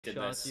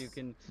shots you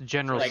can.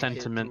 General like,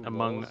 sentiment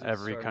among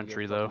every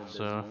country, though.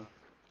 So.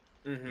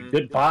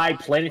 Goodbye,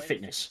 Planet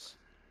Fitness.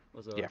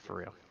 Yeah, for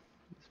real.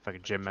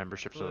 Fucking gym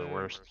memberships are the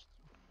worst.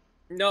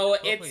 No,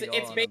 it's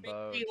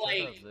basically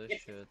like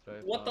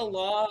what the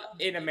law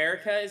in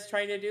America is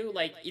trying to do.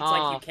 Like it's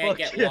like you can't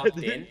get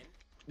locked in.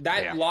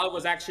 That law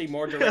was actually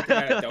more directed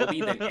at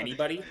Adobe than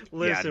anybody.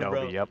 Listen, Adobe,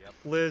 bro. yep.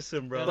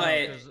 Listen, bro.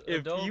 But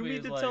if you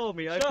need to tell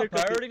me, I stop picked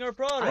up pirating our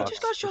product. I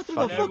just got shot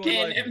through the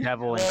fucking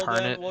devil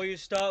incarnate. Will you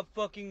stop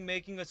fucking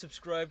making us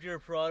subscribe to your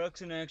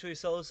products and actually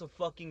sell us a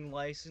fucking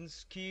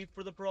license key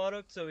for the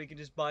product so we can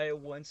just buy it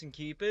once and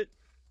keep it?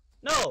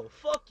 No,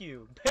 fuck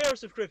you. Pay our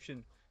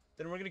subscription.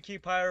 Then we're gonna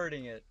keep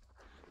pirating it.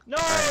 No,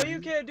 you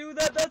can't do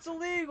that. That's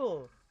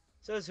illegal.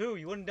 Says who?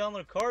 You wouldn't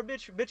download a car,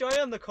 bitch? Bitch, I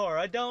am the car.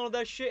 I download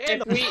that shit.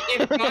 And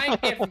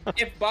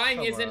if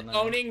buying isn't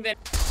owning, then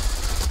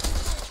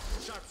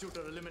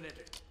sharpshooter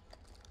eliminated.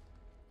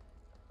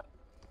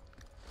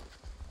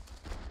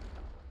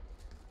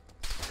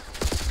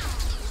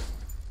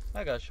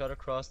 I got shot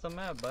across the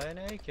map by an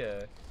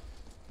AK.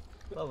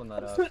 Love when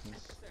that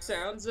happens.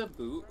 Sounds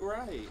about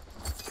right.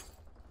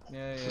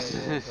 Yeah.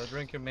 Go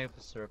drink your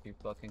maple syrup, you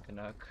fucking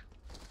Canuck.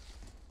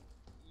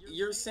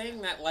 You're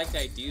saying that like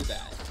I do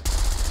that,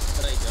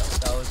 but I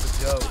don't. That was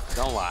a joke.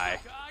 Don't lie.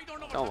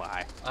 Don't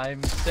lie.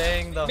 I'm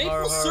saying the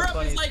maple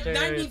syrup is like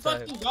 $90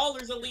 stereotype.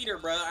 fucking a liter,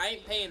 bro. I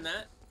ain't paying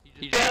that.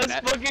 Yes,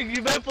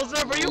 fucking maple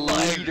syrup. Are you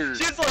lying?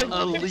 She's like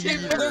a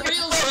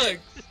liter.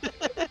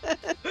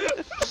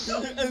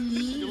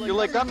 You're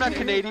like, I'm not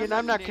Canadian.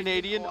 I'm not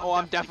Canadian. Oh,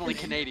 I'm definitely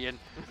Canadian.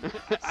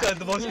 Said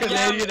the most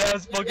Canadian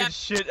ass fucking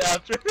shit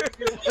after.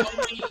 You're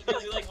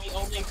like the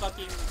only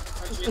fucking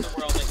country in the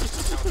world that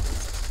uses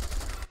counters.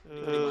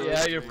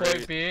 Yeah, your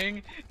point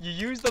being, you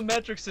use the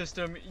metric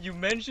system, you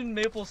mentioned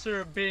maple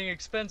syrup being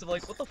expensive,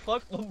 like, what the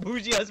fuck? What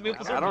bougie ass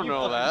maple syrup I don't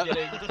know that.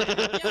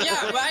 Yeah,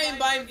 but I ain't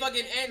buying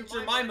fucking Aunt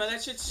Jemima,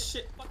 that shit's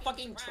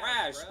fucking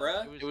trash,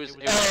 bruh. It was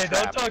hey,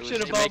 don't talk shit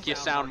about- to make you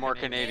sound more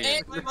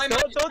Canadian.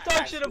 Don't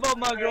talk shit about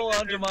my girl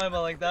Aunt Jemima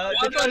like that.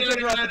 They tried to take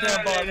her off the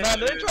damn bottle. No,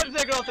 they tried to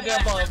take her off the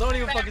damn bottle. Don't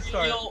even fucking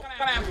start.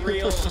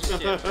 Real shit,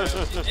 bro.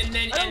 And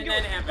then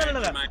have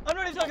No. I'm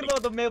not even talking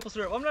about the maple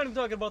syrup. I'm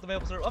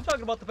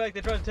talking about the fact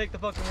they tried to take the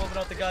fucking woman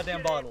out the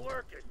goddamn bottle.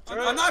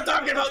 I'm not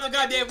talking about the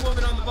goddamn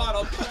woman on the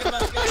bottle. I'm talking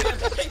about the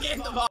goddamn thing in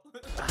the bottle.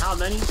 How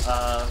many?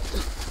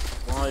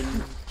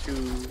 1,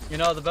 2. You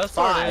know, the best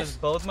part is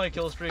both my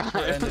kill streaks were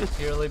ended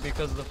purely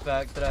because of the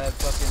fact that I had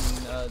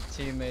fucking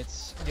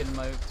teammates getting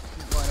my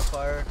line of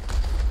fire.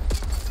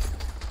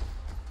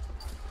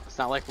 It's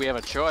not like we have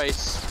a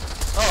choice.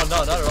 Oh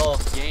no, not at all.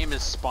 The game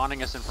is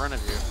spawning us in front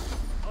of you.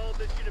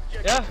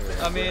 Yeah,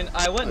 I mean,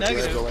 I went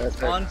negative,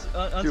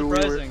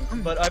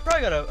 unsurprising, but I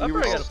probably gotta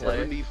play,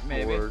 74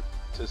 maybe.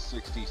 to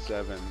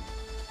 67.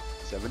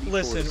 74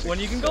 Listen, to when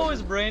you can go as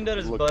 67. brain dead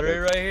as buttery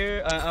right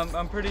here,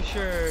 I'm pretty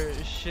sure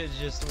shit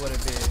just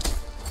wouldn't be.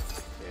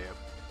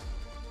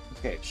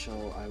 Okay,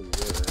 so I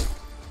would.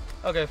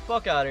 Okay,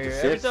 fuck out of here.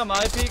 Every time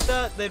I peek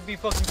that, they'd be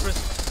fucking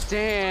crispy.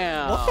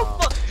 Damn. What the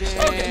fuck?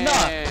 Okay,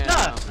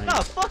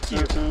 nah, fuck you.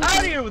 Out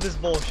of here with this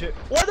bullshit.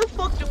 Why the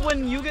fuck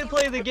when you get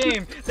play the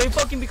game, they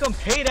fucking become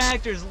paid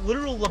actors,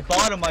 literal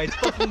lobotomites,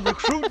 fucking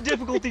recruit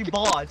difficulty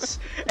bots,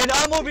 and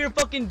I'm over here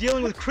fucking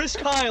dealing with Chris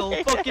Kyle,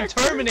 fucking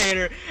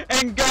Terminator,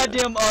 and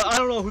goddamn, I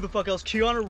don't know who the fuck else, Keanu